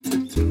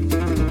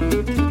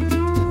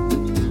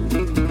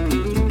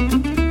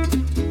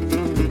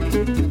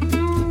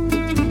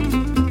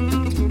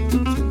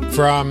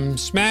From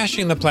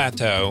Smashing the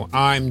Plateau,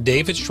 I'm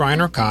David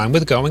Schreiner-Kahn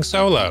with Going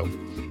Solo.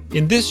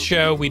 In this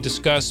show, we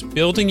discuss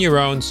building your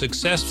own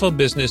successful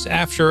business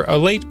after a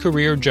late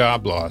career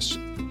job loss.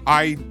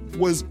 I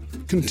was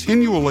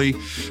continually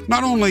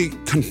not only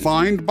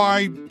confined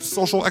by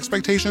social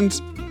expectations,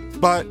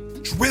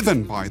 but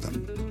driven by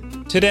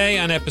them. Today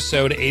on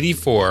episode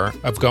 84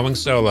 of Going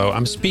Solo,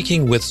 I'm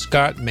speaking with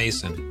Scott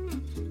Mason.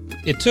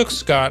 It took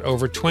Scott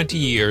over 20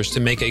 years to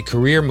make a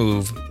career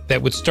move that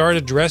would start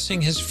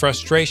addressing his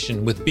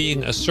frustration with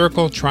being a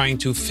circle trying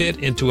to fit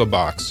into a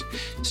box.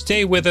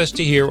 Stay with us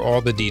to hear all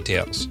the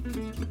details.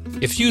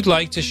 If you'd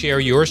like to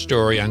share your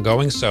story on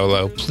Going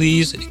Solo,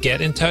 please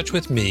get in touch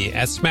with me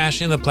at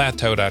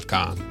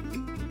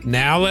smashingtheplateau.com.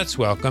 Now let's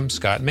welcome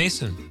Scott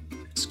Mason.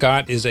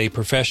 Scott is a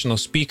professional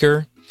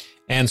speaker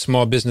and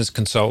small business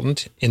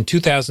consultant. In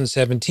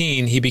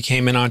 2017, he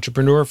became an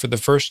entrepreneur for the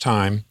first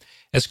time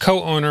as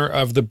co-owner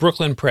of the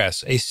Brooklyn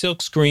Press, a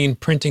silkscreen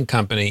printing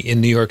company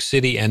in New York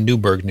City and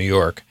Newburgh, New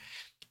York.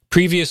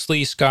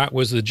 Previously, Scott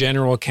was the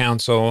general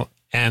counsel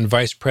and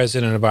vice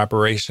president of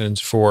operations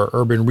for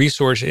Urban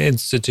Resource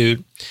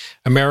Institute,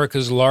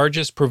 America's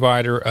largest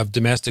provider of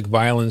domestic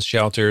violence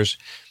shelters,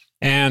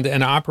 and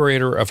an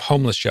operator of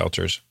homeless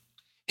shelters.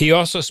 He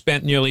also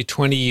spent nearly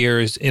 20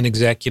 years in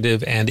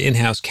executive and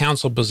in-house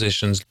counsel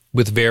positions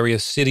with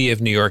various City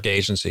of New York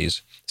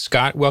agencies.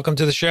 Scott, welcome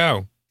to the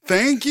show.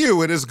 Thank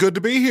you. It is good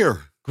to be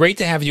here. Great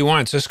to have you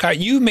on. So, Scott,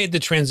 you made the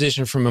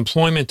transition from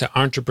employment to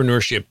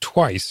entrepreneurship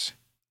twice.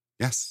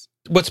 Yes.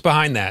 What's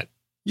behind that?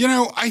 You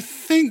know, I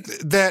think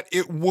that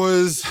it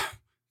was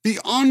the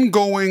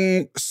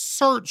ongoing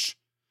search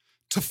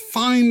to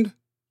find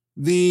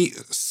the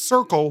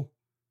circle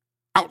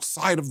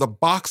outside of the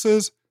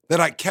boxes that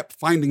I kept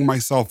finding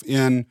myself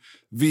in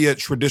via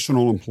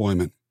traditional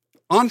employment.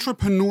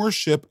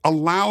 Entrepreneurship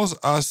allows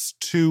us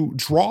to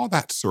draw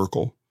that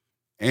circle.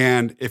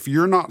 And if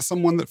you're not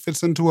someone that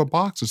fits into a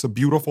box, it's a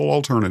beautiful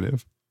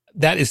alternative.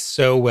 That is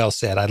so well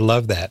said. I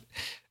love that.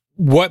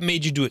 What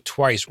made you do it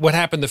twice? What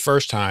happened the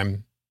first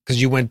time? Because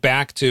you went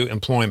back to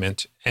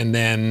employment, and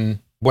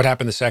then what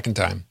happened the second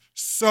time?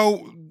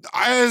 So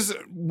as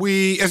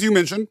you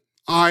mentioned,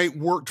 I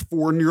worked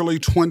for nearly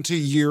 20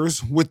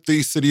 years with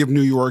the City of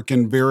New York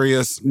in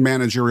various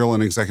managerial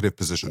and executive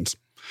positions.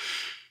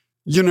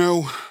 You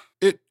know,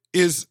 it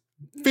is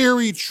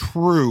very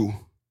true,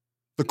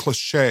 the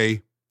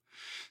cliche,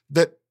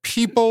 that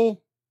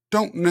people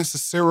don't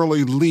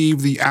necessarily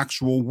leave the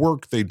actual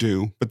work they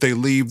do, but they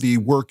leave the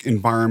work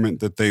environment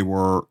that they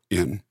were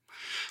in.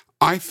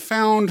 I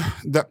found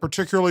that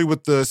particularly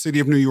with the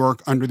City of New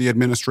York under the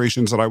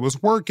administrations that I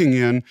was working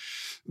in,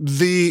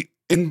 the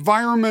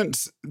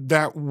environments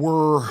that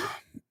were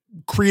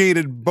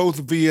created both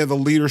via the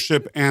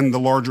leadership and the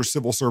larger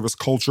civil service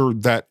culture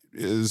that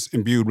is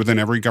imbued within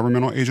every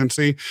governmental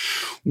agency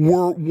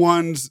were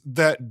ones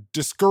that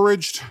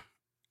discouraged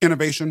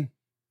innovation,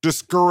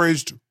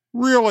 discouraged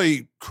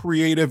really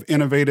creative,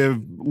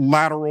 innovative,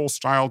 lateral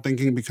style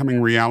thinking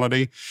becoming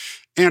reality,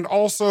 and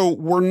also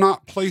were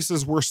not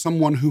places where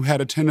someone who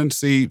had a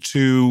tendency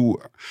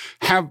to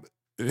have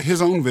his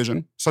own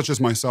vision, such as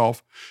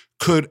myself,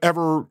 could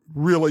ever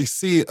really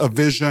see a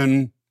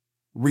vision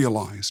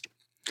realized.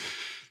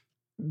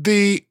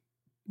 The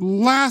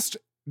last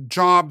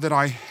job that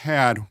I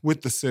had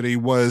with the city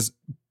was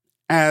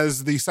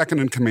as the second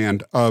in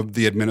command of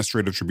the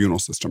administrative tribunal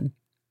system.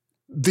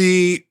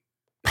 The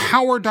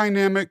power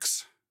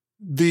dynamics,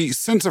 the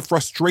sense of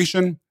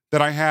frustration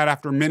that I had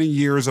after many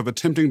years of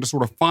attempting to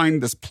sort of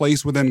find this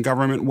place within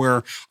government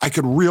where I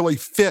could really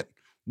fit,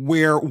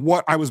 where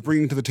what I was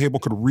bringing to the table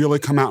could really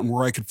come out and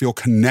where I could feel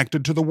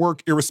connected to the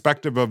work,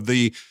 irrespective of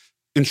the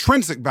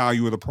intrinsic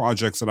value of the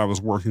projects that I was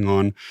working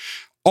on,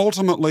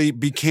 ultimately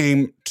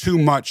became too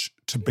much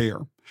to bear.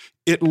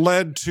 It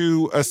led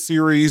to a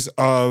series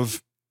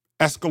of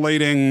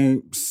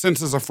escalating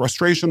senses of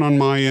frustration on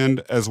my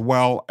end, as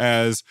well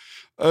as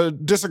a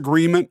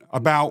disagreement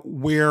about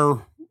where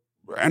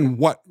and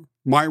what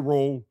my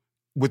role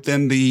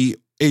within the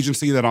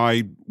agency that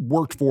I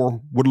worked for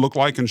would look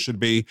like and should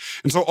be.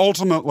 And so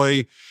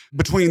ultimately,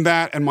 between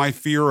that and my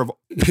fear of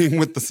being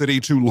with the city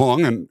too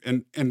long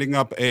and ending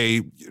up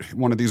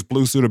one of these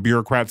blue-suited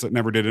bureaucrats that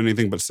never did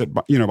anything but sit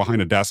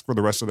behind a desk for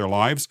the rest of their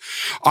lives,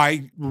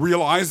 I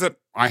realized that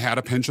I had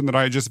a pension that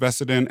I had just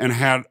vested in and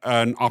had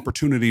an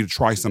opportunity to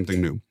try something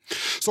new.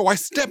 So I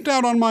stepped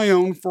out on my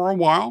own for a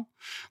while.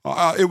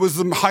 It was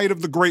the height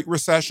of the Great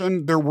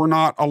Recession. There were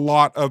not a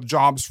lot of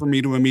jobs for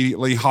me to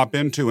immediately hop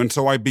into. And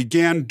so I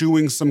began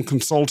doing some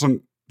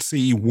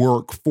consultancy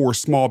work for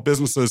small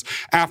businesses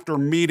after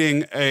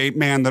meeting a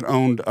man that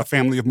owned a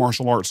family of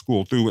martial arts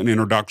school through an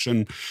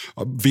introduction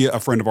via a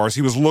friend of ours.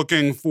 He was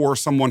looking for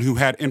someone who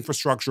had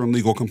infrastructure and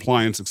legal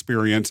compliance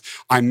experience.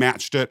 I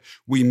matched it.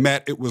 We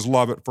met. It was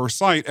love at first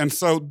sight. And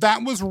so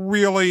that was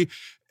really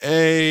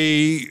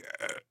a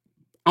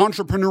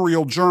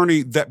entrepreneurial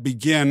journey that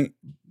began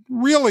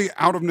really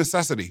out of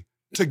necessity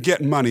to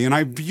get money. And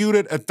I viewed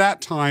it at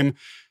that time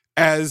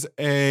as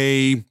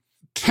a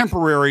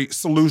temporary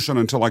solution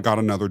until I got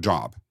another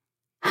job.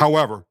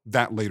 However,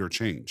 that later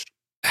changed.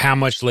 How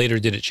much later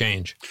did it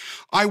change?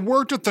 I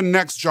worked at the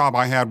next job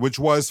I had, which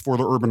was for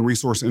the Urban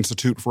Resource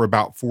Institute for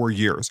about 4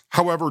 years.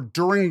 However,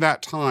 during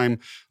that time,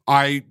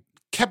 I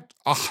kept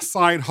a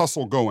side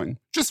hustle going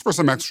just for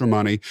some extra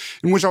money,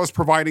 in which I was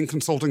providing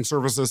consulting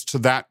services to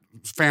that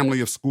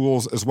family of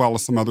schools as well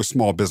as some other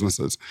small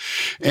businesses.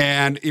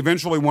 And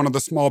eventually, one of the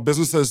small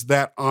businesses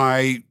that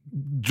I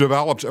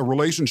developed a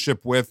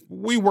relationship with,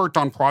 we worked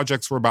on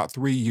projects for about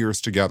 3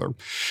 years together.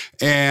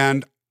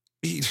 And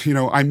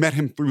I met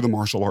him through the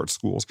martial arts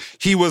schools.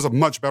 He was a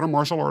much better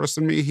martial artist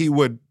than me. He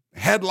would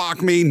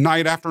headlock me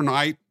night after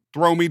night,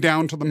 throw me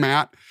down to the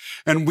mat,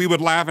 and we would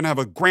laugh and have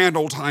a grand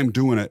old time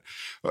doing it.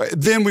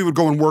 Then we would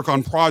go and work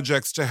on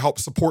projects to help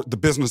support the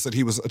business that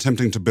he was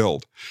attempting to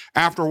build.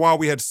 After a while,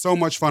 we had so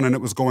much fun and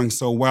it was going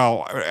so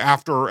well.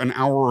 After an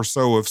hour or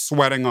so of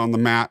sweating on the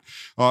mat,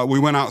 we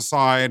went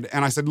outside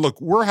and I said, look,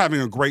 we're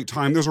having a great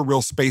time. There's a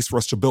real space for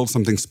us to build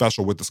something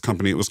special with this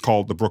company. It was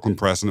called the Brooklyn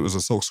Press and it was a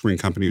silkscreen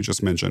company you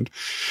just mentioned.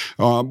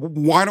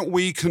 Why don't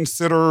we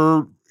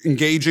consider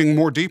engaging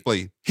more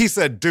deeply? He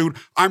said, dude,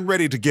 I'm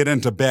ready to get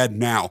into bed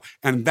now.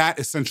 And that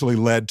essentially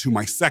led to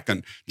my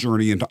second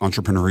journey into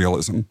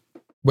entrepreneurialism.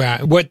 Wow.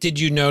 What did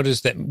you notice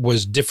that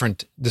was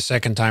different the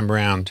second time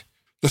around?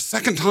 The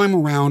second time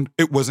around,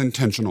 it was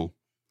intentional.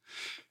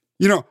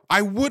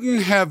 I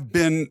wouldn't have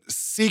been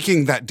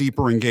seeking that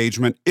deeper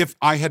engagement if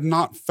I had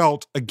not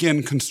felt,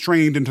 again,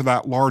 constrained into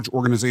that large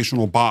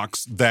organizational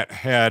box that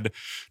had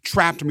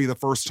trapped me the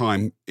first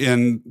time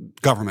in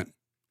government.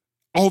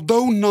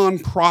 Although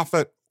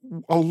nonprofit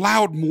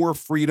allowed more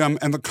freedom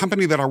and the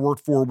company that I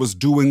worked for was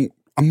doing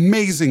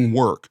amazing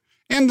work,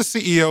 and the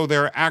CEO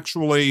there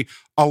actually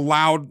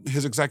allowed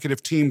his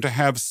executive team to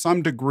have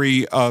some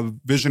degree of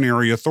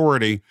visionary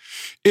authority,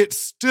 it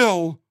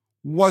still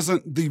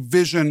wasn't the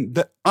vision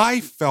that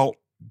I felt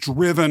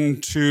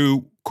driven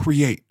to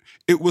create.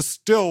 It was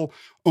still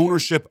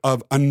ownership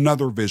of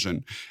another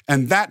vision.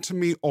 And that, to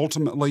me,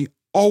 ultimately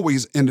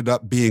always ended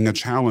up being a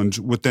challenge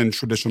within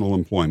traditional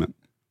employment.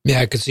 Yeah,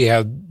 I could see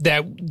how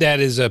that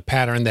is a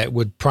pattern that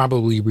would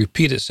probably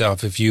repeat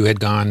itself if you had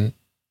gone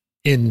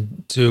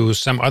into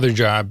some other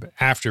job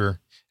after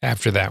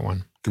that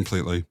one.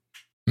 Completely.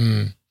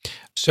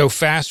 So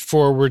fast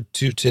forward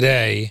to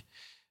today,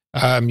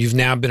 you've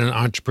now been an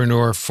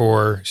entrepreneur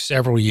for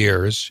several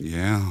years.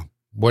 Yeah.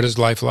 What is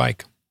life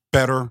like?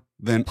 Better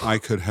than I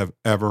could have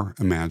ever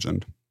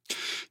imagined.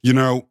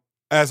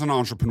 As an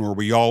entrepreneur,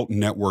 we all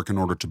network in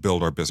order to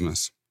build our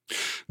business.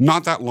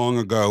 Not that long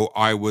ago,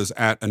 I was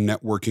at a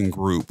networking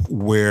group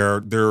where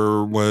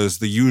there was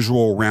the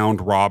usual round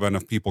robin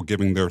of people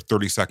giving their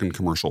 30-second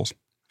commercials.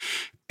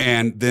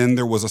 And then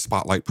there was a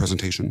spotlight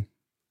presentation.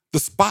 The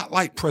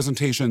spotlight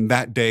presentation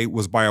that day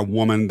was by a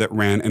woman that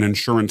ran an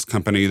insurance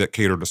company that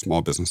catered to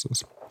small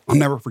businesses. I'll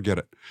never forget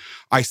it.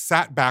 I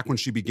sat back when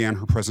she began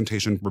her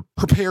presentation,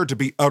 prepared to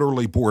be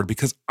utterly bored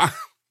because I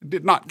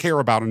did not care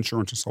about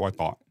insurance, or so I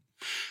thought.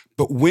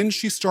 But when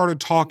she started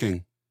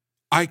talking,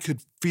 I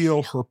could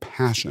feel her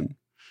passion.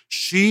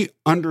 She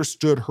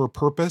understood her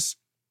purpose.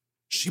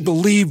 She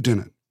believed in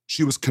it.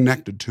 She was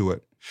connected to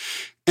it.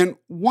 And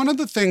one of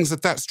the things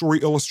that story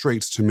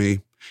illustrates to me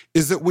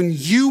is that when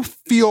you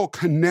feel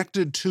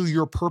connected to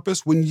your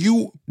purpose, when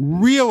you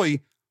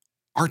really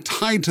are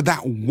tied to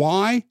that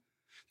why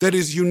that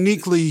is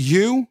uniquely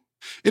you,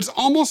 it's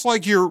almost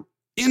like you're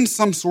in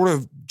some sort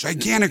of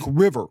gigantic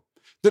river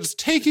that's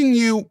taking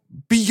you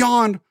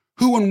beyond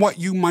who and what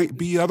you might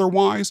be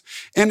otherwise,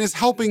 and is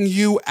helping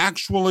you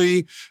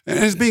actually, and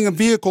is being a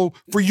vehicle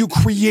for you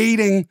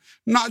creating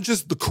not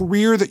just the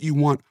career that you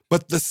want,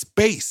 but the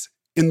space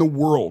in the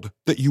world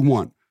that you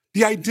want,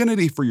 the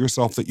identity for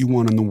yourself that you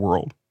want in the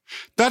world.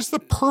 That's the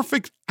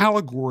perfect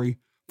allegory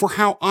for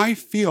how I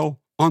feel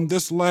on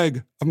this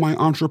leg of my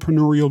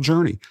entrepreneurial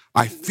journey.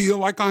 I feel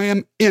like I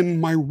am in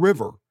my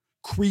river,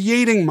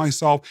 creating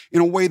myself in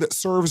a way that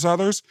serves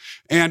others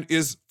and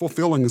is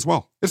fulfilling as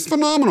well. It's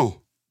phenomenal.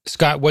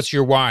 Scott, what's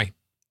your why?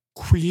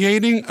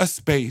 Creating a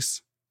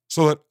space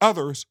so that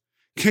others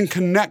can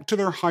connect to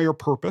their higher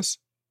purpose,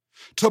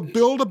 to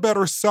build a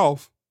better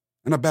self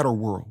and a better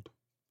world.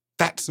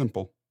 That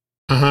simple.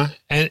 And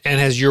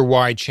has your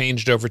why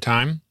changed over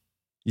time?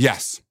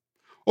 Yes.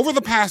 Over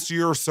the past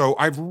year or so,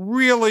 I've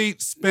really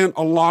spent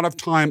a lot of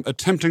time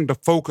attempting to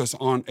focus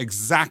on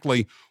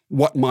exactly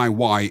what my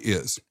why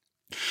is.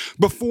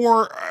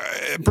 Before,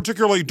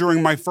 particularly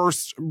during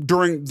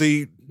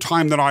the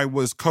time that I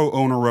was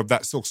co-owner of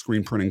that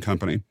silkscreen printing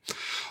company,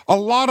 a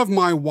lot of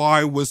my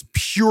why was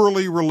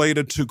purely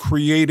related to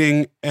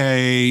creating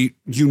a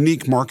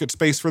unique market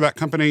space for that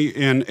company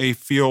in a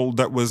field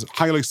that was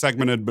highly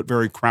segmented but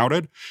very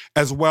crowded,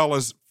 as well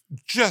as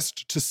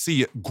just to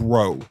see it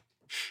grow.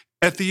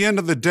 At the end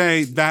of the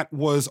day, that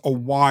was a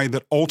why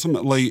that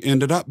ultimately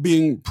ended up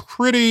being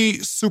pretty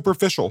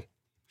superficial.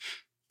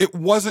 It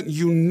wasn't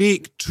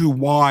unique to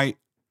why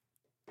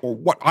or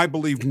what I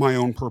believed my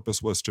own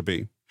purpose was to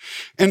be.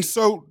 And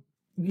so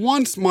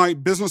once my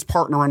business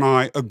partner and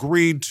I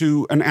agreed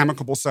to an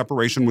amicable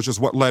separation, which is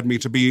what led me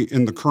to be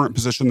in the current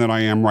position that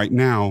I am right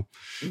now,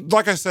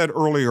 like I said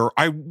earlier,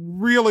 I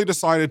really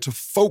decided to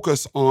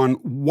focus on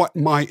what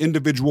my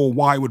individual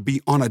why would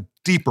be on a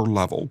deeper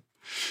level.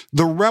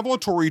 The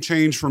revelatory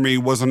change for me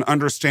was an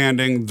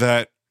understanding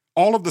that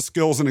all of the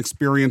skills and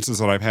experiences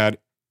that I've had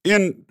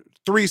in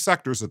 3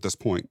 sectors at this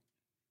point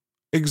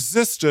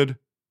existed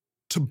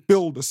to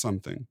build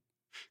something.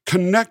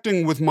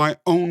 Connecting with my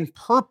own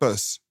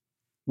purpose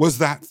was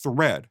that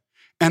thread.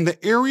 And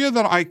the area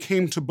that I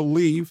came to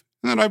believe,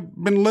 that I've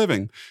been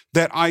living,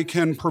 that I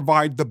can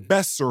provide the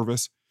best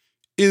service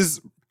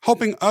is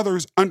helping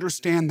others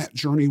understand that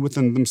journey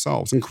within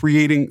themselves and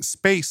creating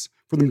space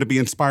for them to be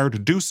inspired to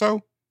do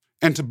so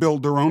and to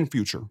build their own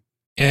future.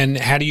 And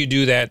how do you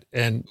do that?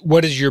 And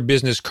what is your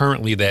business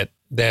currently that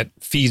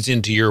feeds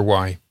into your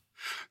why?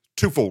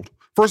 Twofold.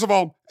 First of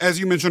all, as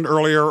you mentioned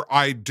earlier,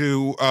 I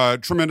do a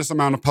tremendous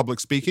amount of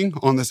public speaking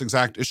on this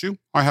exact issue.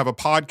 I have a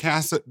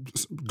podcast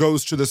that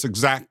goes to this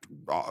exact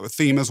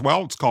theme as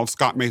well. It's called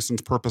Scott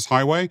Mason's Purpose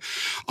Highway.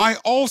 I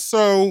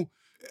also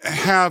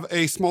have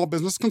a small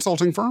business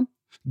consulting firm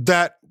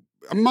that,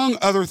 among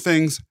other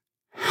things,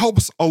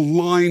 helps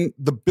align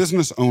the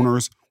business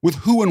owners with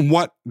who and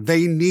what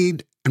they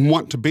need and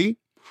want to be,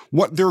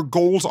 what their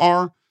goals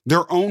are,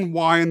 their own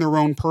why and their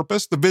own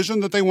purpose, the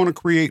vision that they want to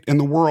create in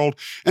the world,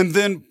 and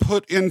then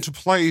put into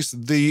place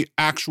the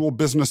actual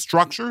business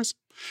structures,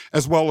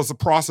 as well as the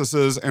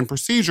processes and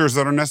procedures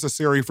that are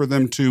necessary for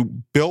them to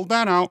build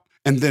that out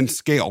and then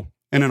scale,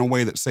 and in a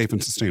way that's safe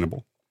and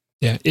sustainable.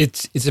 Yeah,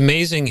 it's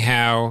amazing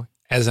how,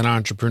 as an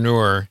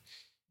entrepreneur,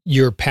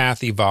 your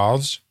path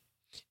evolves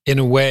in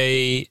a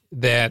way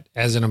that,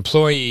 as an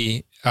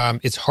employee,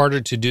 it's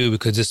harder to do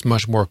because it's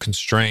much more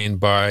constrained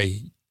by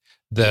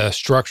the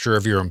structure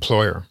of your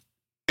employer.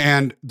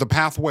 And the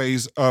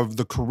pathways of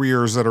the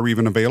careers that are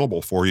even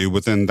available for you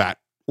within that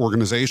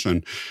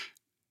organization.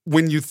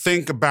 When you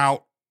think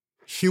about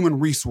human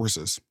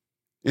resources,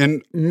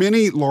 in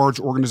many large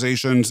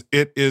organizations,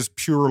 it is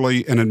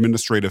purely an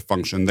administrative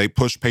function. They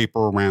push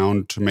paper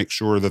around to make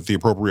sure that the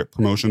appropriate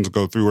promotions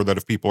go through, or that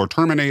if people are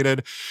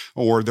terminated,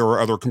 or there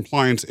are other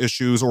compliance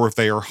issues, or if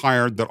they are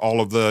hired, that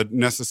all of the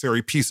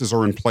necessary pieces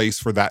are in place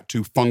for that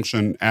to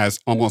function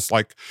as almost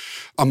like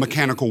a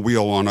mechanical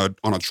wheel on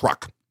a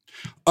truck.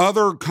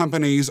 Other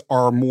companies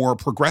are more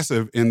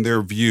progressive in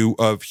their view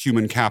of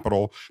human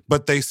capital,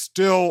 but they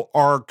still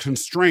are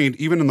constrained,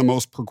 even in the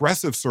most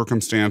progressive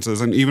circumstances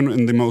and even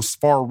in the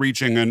most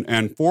far-reaching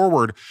and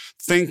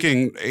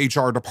forward-thinking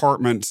HR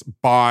departments,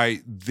 by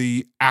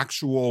the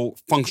actual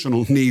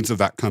functional needs of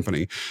that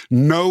company.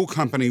 No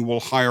company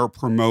will hire,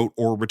 promote,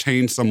 or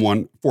retain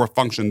someone for a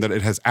function that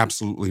it has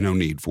absolutely no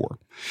need for.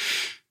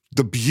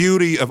 The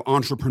beauty of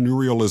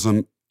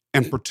entrepreneurialism,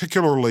 and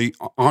particularly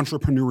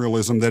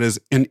entrepreneurialism that is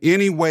in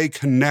any way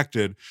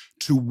connected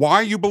to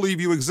why you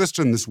believe you exist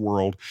in this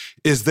world,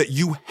 is that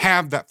you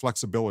have that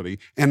flexibility.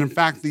 And in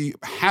fact, the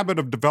habit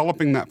of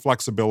developing that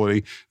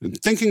flexibility,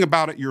 thinking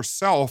about it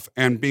yourself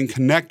and being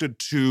connected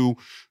to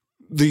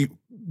the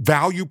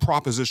value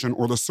proposition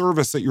or the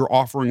service that you're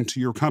offering to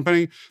your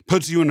company,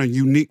 puts you in a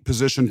unique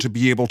position to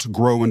be able to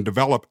grow and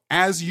develop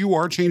as you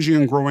are changing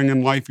and growing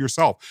in life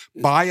yourself,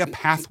 by a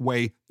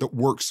pathway that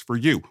works for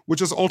you,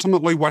 which is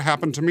ultimately what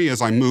happened to me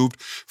as I moved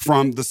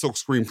from the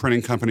silkscreen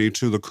printing company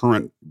to the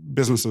current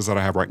businesses that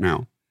I have right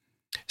now.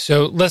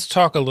 So let's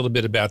talk a little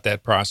bit about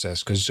that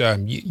process, because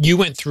you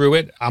went through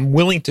it. I'm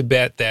willing to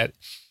bet that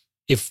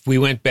if we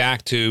went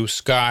back to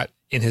Scott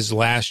in his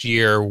last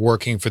year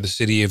working for the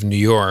city of New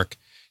York,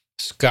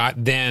 Scott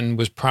then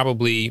was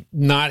probably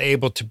not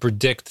able to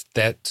predict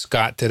that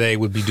Scott today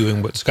would be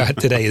doing what Scott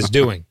today is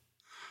doing.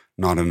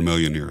 Not in a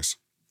million years.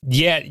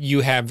 Yet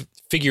you have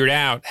figured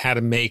out how to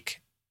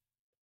make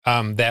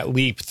that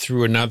leap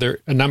through a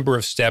number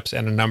of steps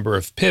and a number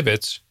of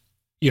pivots.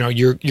 You know,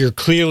 you're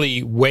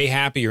clearly way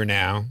happier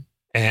now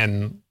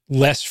and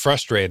less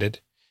frustrated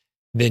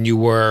than you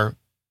were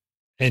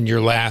in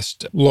your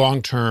last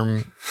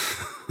long-term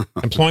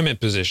employment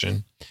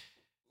position.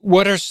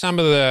 What are some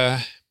of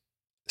the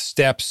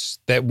steps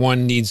that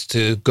one needs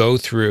to go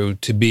through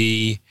to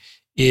be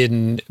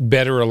in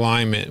better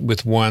alignment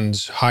with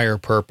one's higher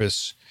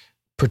purpose,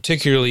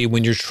 particularly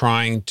when you're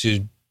trying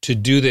to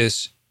do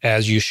this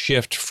as you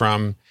shift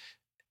from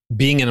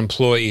being an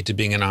employee to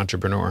being an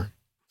entrepreneur?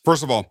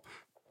 First of all,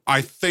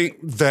 I think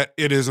that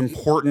it is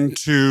important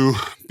to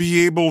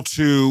be able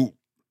to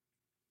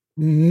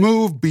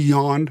move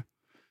beyond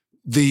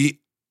the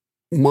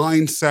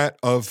mindset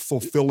of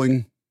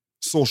fulfilling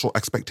social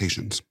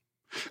expectations.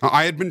 Now,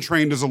 I had been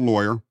trained as a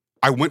lawyer.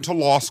 I went to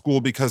law school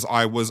because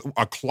I was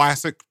a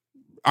classic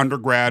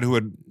undergrad who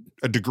had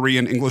a degree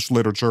in English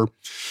literature,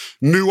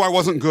 knew I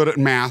wasn't good at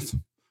math,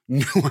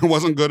 knew I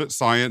wasn't good at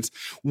science,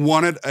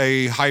 wanted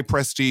a high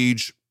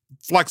prestige,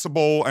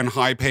 flexible, and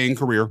high paying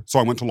career, so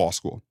I went to law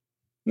school.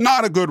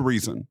 Not a good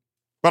reason,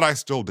 but I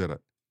still did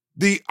it.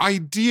 The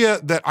idea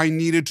that I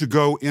needed to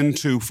go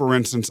into, for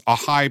instance, a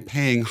high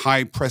paying,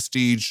 high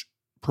prestige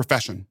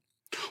profession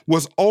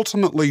was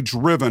ultimately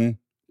driven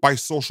by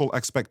social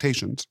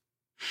expectations.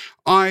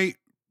 I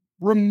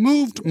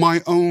removed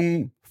my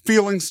own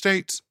feeling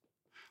states,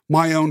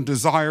 my own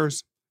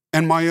desires,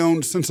 and my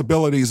own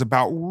sensibilities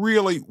about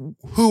really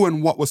who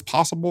and what was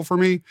possible for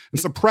me, and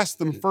suppressed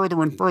them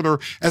further and further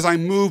as I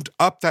moved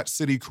up that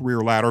city career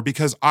ladder,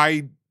 because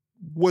I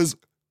was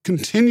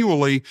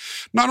continually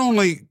not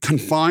only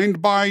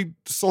confined by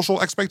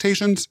social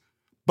expectations,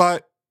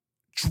 but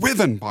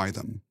driven by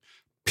them.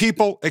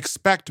 People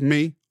expect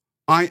me.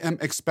 I am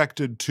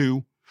expected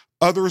to.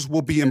 Others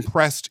will be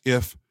impressed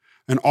if,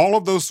 and all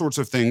of those sorts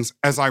of things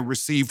as I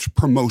received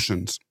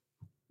promotions.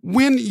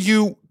 When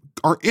you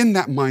are in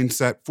that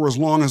mindset for as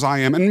long as I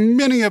am, and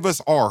many of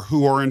us are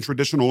who are in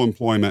traditional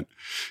employment,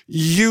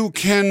 you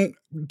can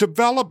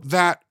develop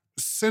that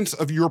sense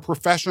of your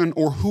profession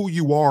or who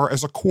you are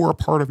as a core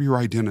part of your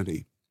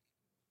identity.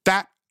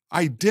 That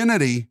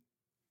identity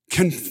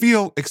can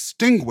feel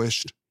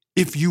extinguished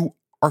if you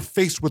are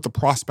faced with the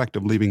prospect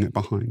of leaving it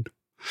behind.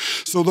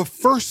 So the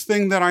first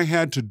thing that I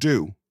had to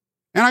do,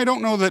 and I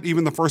don't know that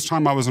even the first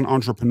time I was an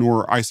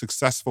entrepreneur, I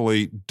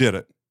successfully did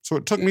it. So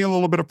it took me a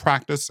little bit of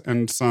practice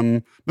and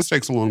some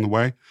mistakes along the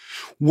way,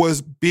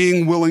 was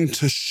being willing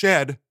to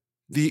shed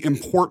the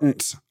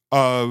importance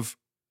of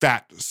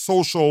that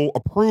social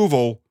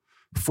approval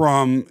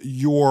from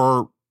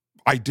your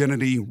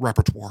identity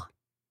repertoire.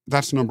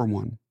 That's number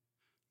one.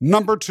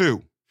 Number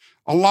two,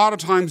 a lot of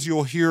times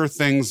you'll hear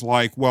things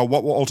like, well,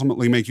 what will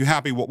ultimately make you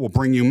happy? What will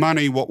bring you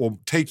money? What will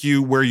take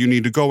you where you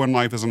need to go in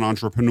life as an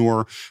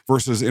entrepreneur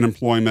versus in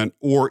employment,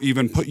 or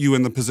even put you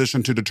in the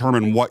position to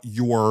determine what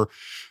your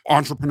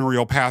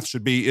entrepreneurial path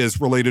should be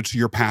is related to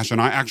your passion.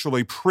 I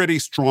actually pretty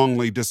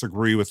strongly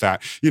disagree with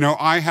that.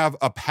 I have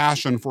a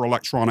passion for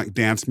electronic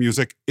dance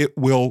music. It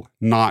will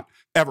not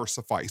ever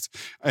suffice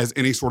as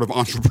any sort of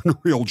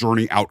entrepreneurial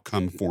journey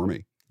outcome for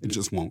me. It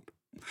just won't.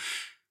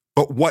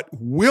 But what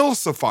will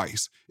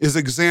suffice is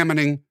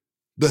examining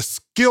the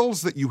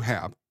skills that you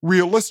have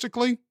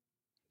realistically,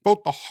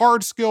 both the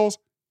hard skills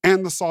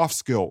and the soft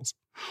skills.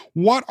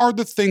 What are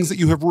the things that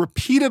you have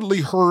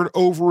repeatedly heard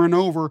over and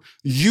over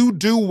you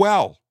do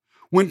well?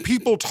 When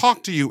people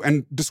talk to you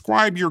and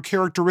describe your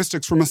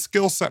characteristics from a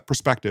skill set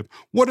perspective,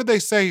 what do they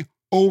say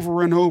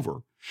over and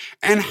over?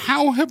 And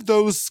how have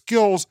those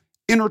skills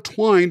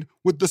intertwined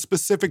with the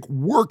specific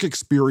work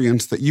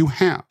experience that you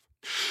have?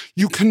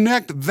 You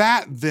connect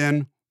that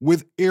then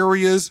with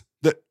areas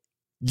that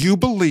you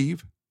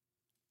believe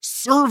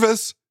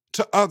service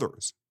to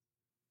others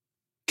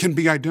can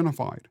be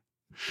identified.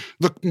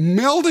 The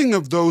melding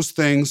of those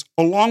things,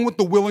 along with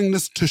the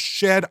willingness to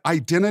shed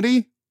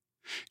identity,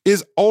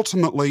 is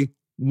ultimately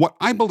what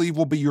I believe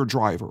will be your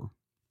driver.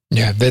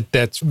 Yeah,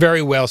 that's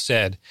very well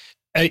said.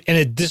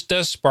 And this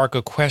does spark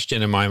a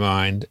question in my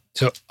mind.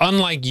 So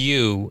unlike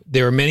you,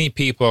 there are many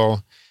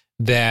people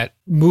that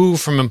move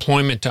from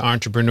employment to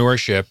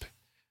entrepreneurship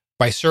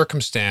by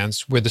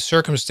circumstance, where the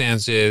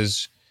circumstance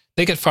is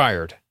they get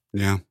fired.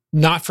 Yeah.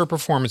 Not for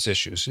performance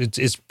issues.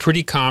 It's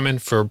pretty common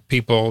for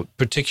people,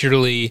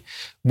 particularly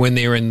when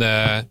they're in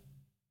the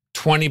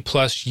 20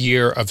 plus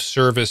year of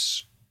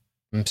service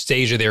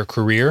stage of their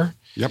career,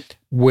 yep,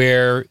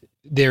 where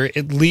they're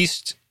at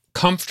least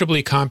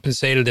comfortably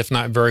compensated, if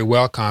not very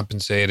well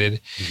compensated.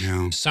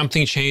 Yeah.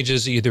 Something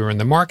changes either in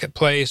the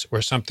marketplace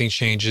or something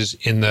changes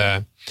in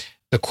the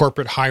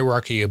corporate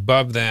hierarchy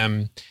above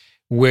them,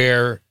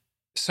 where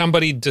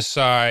somebody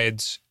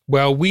decides,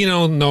 well, we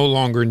no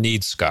longer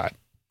need Scott.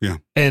 Yeah.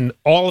 And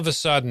all of a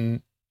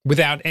sudden,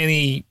 without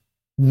any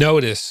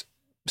notice,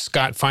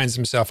 Scott finds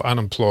himself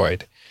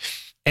unemployed.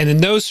 And in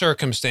those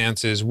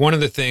circumstances, one of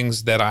the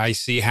things that I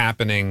see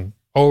happening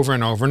over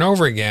and over and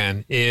over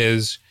again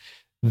is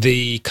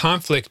the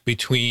conflict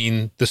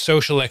between the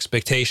social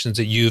expectations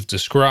that you've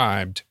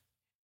described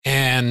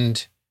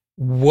and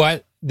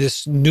what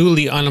this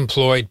newly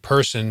unemployed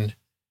person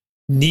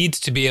needs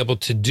to be able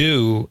to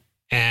do,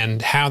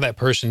 and how that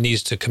person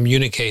needs to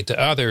communicate to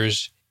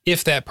others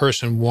if that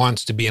person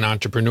wants to be an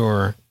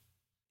entrepreneur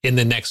in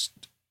the next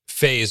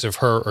phase of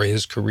her or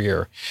his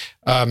career.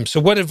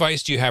 So what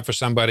advice do you have for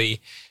somebody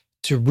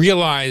to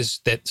realize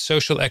that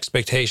social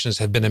expectations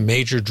have been a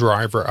major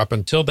driver up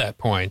until that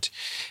point?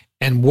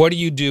 And what do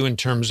you do in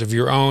terms of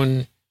your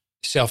own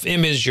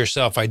self-image, your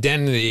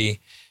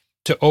self-identity,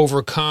 to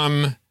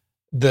overcome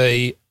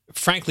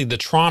frankly, the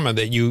trauma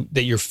that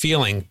you're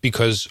feeling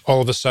because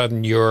all of a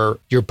sudden your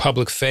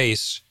public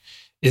face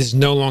is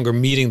no longer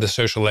meeting the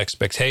social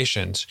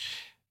expectations?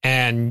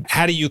 And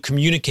how do you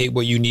communicate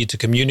what you need to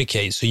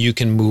communicate so you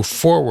can move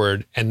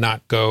forward and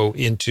not go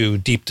into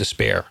deep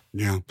despair?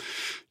 Yeah.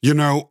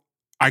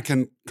 I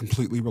can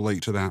completely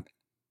relate to that.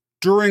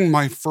 During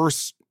my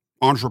first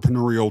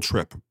entrepreneurial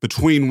trip,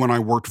 between when I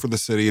worked for the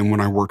city and when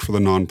I worked for the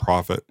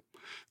nonprofit,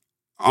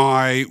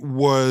 I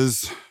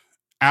was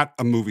at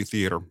a movie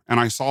theater and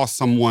I saw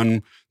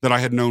someone that I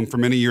had known for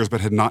many years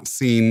but had not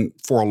seen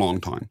for a long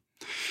time.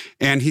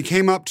 And he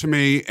came up to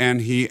me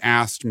and he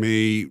asked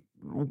me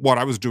what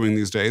I was doing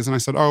these days. And I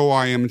said,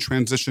 I am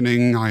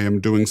transitioning. I am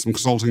doing some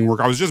consulting work.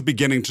 I was just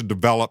beginning to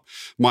develop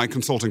my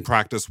consulting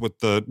practice with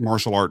the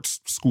martial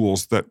arts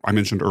schools that I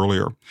mentioned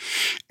earlier.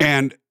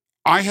 And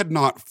I had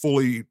not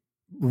fully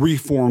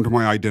reformed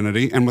my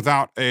identity. And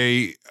without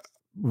a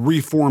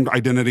reformed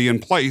identity in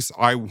place,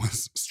 I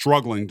was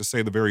struggling, to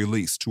say the very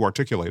least, to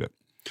articulate it.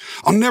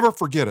 I'll never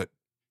forget it.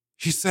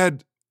 He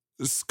said,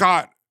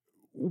 Scott,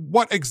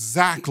 what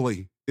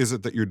exactly is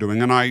it that you're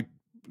doing? And I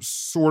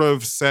sort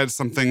of said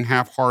something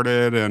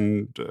half-hearted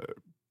and,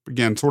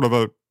 again, sort of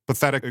a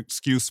pathetic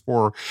excuse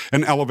for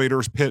an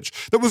elevator's pitch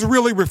that was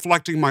really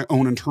reflecting my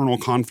own internal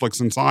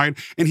conflicts inside.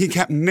 And he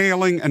kept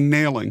nailing and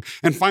nailing.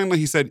 And finally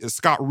he said,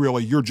 Scott,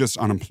 really, you're just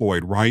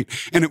unemployed, right?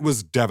 And it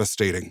was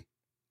devastating.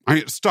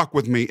 It stuck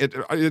with me.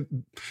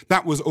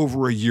 That was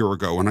over a year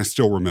ago, and I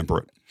still remember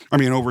it.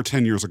 Over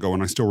 10 years ago,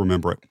 and I still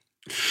remember it.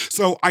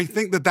 So I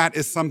think that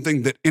is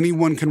something that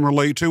anyone can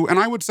relate to. And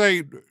I would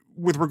say,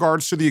 with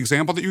regards to the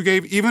example that you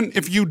gave, even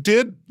if you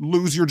did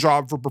lose your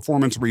job for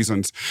performance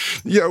reasons,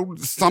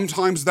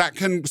 sometimes that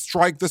can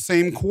strike the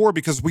same core,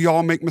 because we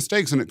all make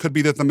mistakes. And it could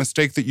be that the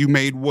mistake that you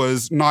made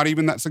was not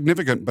even that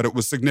significant, but it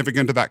was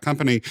significant to that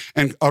company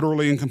and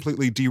utterly and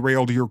completely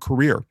derailed your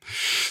career.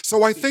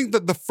 So I think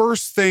that the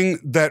first thing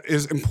that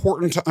is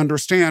important to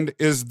understand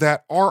is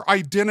that our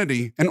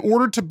identity, in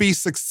order to be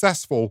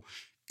successful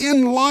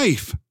in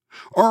life,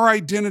 our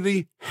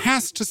identity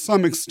has to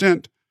some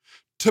extent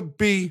to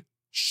be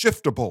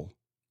shiftable.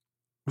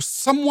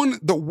 Someone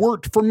that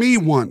worked for me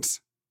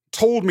once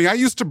told me, I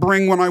used to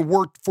bring, when I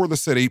worked for the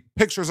city,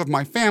 pictures of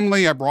my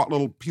family. I brought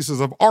little pieces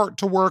of art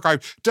to work. I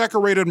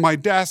decorated my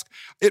desk.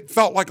 It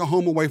felt like a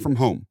home away from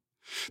home.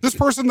 This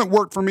person that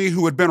worked for me,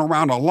 who had been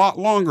around a lot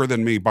longer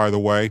than me, by the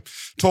way,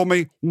 told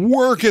me,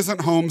 work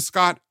isn't home,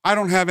 Scott. I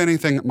don't have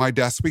anything at my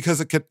desk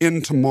because it could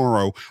end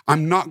tomorrow.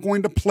 I'm not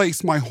going to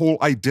place my whole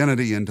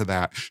identity into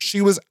that.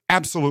 She was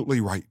absolutely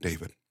right,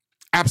 David.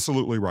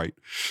 Absolutely right.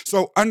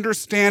 So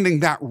understanding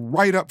that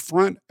right up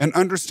front, and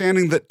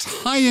understanding that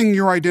tying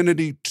your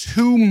identity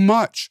too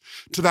much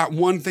to that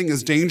one thing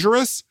is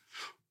dangerous,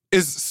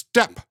 is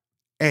step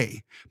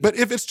A. But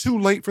if it's too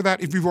late for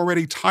that, if you've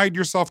already tied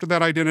yourself to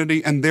that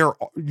identity and there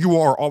you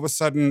are all of a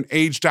sudden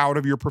aged out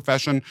of your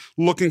profession,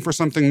 looking for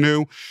something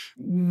new,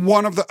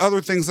 one of the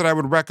other things that I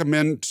would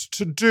recommend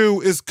to do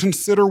is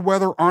consider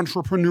whether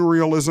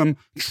entrepreneurialism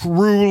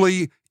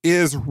truly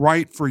is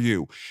right for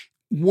you.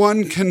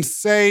 One can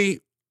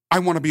say, I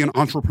want to be an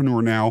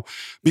entrepreneur now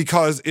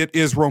because it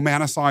is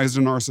romanticized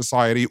in our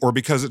society, or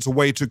because it's a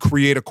way to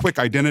create a quick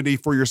identity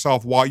for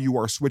yourself while you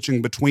are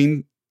switching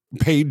between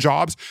paid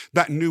jobs.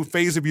 That new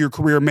phase of your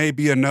career may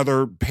be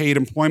another paid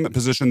employment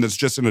position that's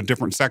just in a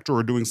different sector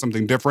or doing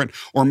something different,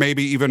 or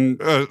maybe even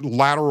a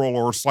lateral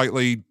or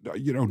slightly,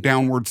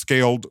 downward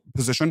scaled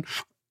position.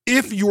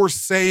 If you're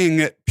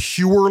saying it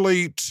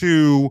purely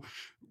to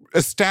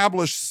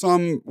establish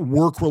some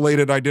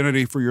work-related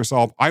identity for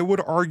yourself, I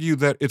would argue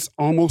that it's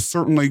almost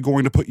certainly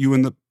going to put you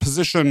in the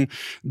position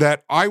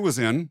that I was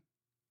in,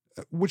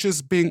 which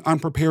is being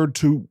unprepared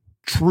to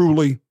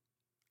truly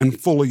and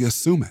fully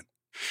assume it.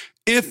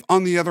 If,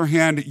 on the other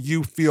hand,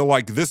 you feel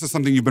like this is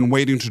something you've been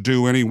waiting to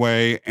do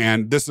anyway,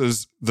 and this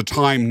is the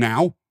time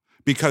now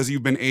because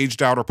you've been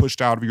aged out or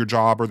pushed out of your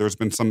job, or there's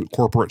been some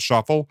corporate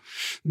shuffle,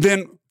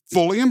 then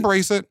fully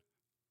embrace it,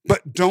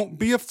 but don't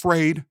be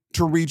afraid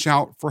to reach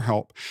out for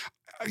help.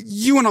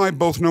 You and I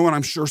both know, and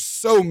I'm sure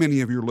so many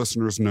of your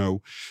listeners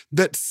know,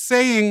 that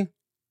saying,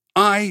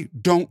 I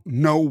don't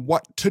know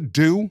what to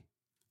do,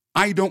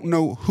 I don't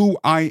know who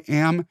I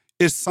am,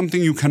 is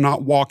something you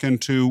cannot walk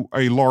into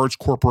a large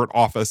corporate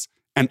office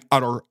and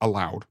utter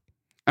aloud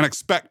and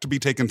expect to be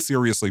taken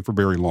seriously for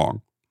very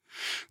long.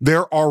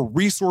 There are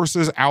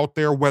resources out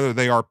there, whether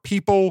they are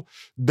people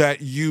that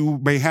you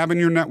may have in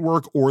your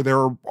network, or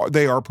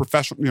they are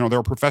professional, there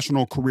are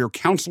professional career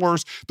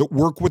counselors that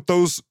work with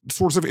those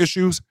sorts of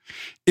issues.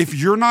 If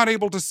you're not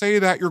able to say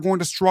that, you're going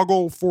to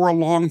struggle for a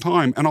long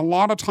time. And a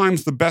lot of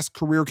times the best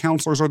career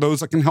counselors are those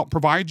that can help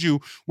provide you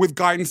with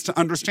guidance to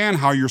understand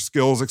how your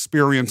skills,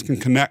 experience can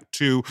connect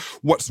to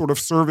what sort of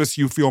service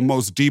you feel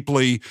most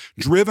deeply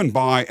driven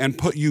by, and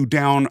put you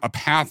down a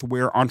path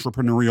where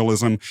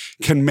entrepreneurialism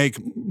can make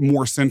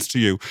more sense to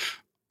you.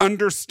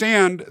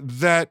 Understand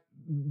that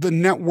the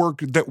network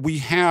that we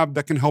have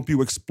that can help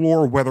you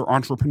explore whether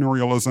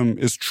entrepreneurialism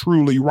is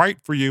truly right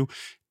for you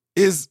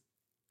is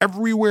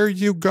everywhere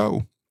you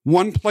go.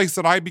 One place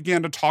that I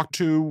began to talk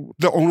to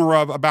the owner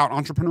of about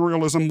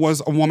entrepreneurialism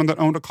was a woman that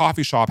owned a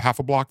coffee shop half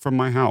a block from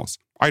my house.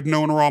 I'd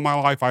known her all my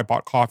life. I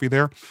bought coffee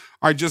there.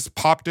 I just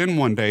popped in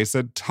one day,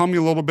 said, tell me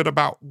a little bit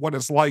about what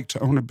it's like to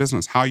own a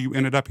business, how you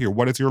ended up here.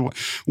 What is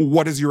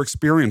your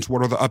experience?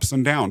 What are the ups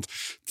and downs?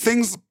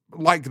 Things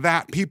like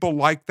that, people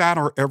like that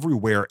are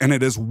everywhere. And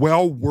it is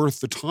well worth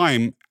the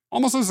time,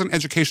 almost as an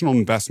educational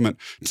investment,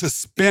 to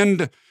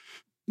spend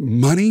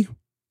money,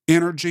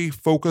 energy,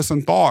 focus,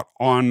 and thought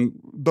on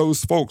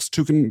those folks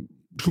who can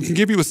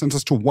give you a sense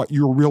as to what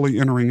you're really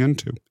entering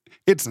into.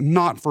 It's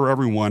not for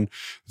everyone,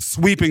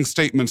 sweeping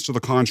statements to the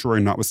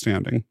contrary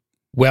notwithstanding.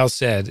 Well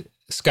said.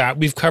 Scott,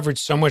 we've covered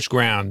so much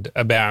ground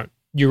about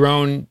your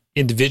own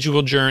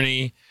individual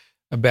journey,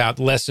 about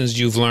lessons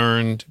you've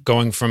learned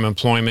going from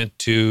employment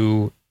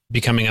to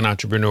becoming an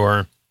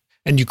entrepreneur.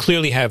 And you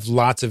clearly have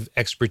lots of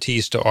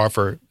expertise to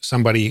offer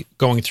somebody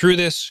going through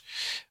this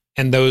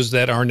and those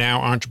that are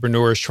now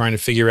entrepreneurs trying to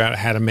figure out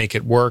how to make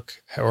it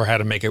work or how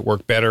to make it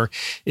work better.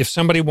 If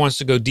somebody wants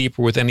to go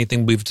deeper with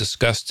anything we've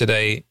discussed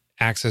today,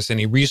 access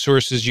any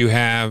resources you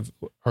have,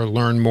 or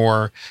learn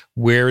more,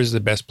 where is the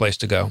best place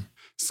to go?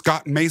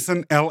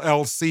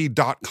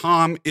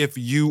 ScottMasonLLC.com if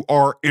you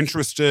are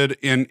interested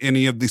in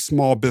any of the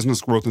small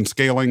business growth and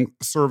scaling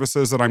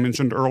services that I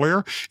mentioned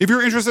earlier. If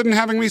you're interested in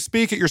having me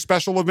speak at your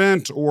special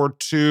event or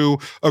to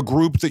a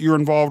group that you're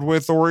involved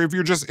with, or if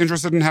you're just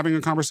interested in having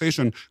a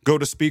conversation, go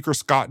to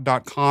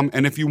speakerscott.com.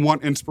 And if you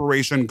want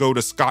inspiration, go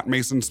to Scott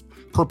Mason's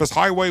Purpose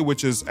Highway,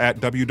 which is at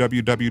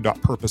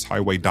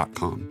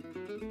www.purposehighway.com.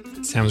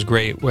 Sounds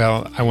great.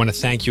 Well, I want to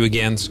thank you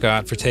again,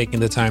 Scott, for taking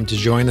the time to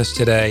join us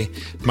today.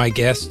 My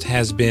guest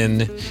has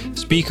been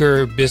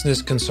speaker,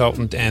 business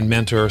consultant, and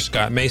mentor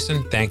Scott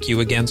Mason. Thank you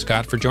again,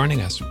 Scott, for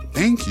joining us.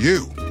 Thank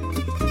you.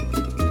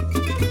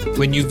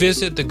 When you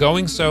visit the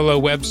Going Solo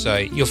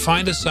website, you'll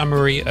find a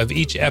summary of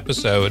each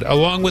episode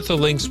along with the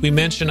links we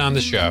mention on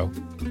the show.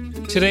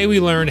 Today,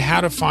 we learned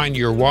how to find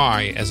your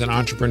why as an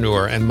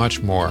entrepreneur and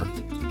much more.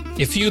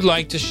 If you'd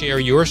like to share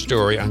your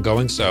story on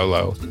Going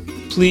Solo,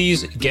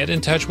 please get in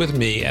touch with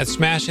me at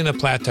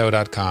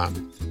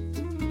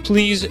smashingtheplateau.com.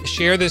 Please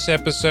share this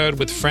episode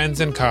with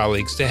friends and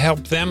colleagues to help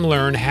them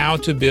learn how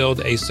to build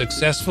a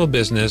successful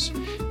business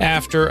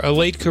after a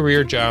late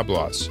career job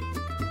loss.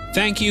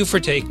 Thank you for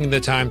taking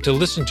the time to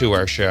listen to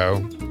our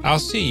show. I'll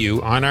see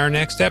you on our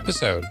next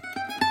episode.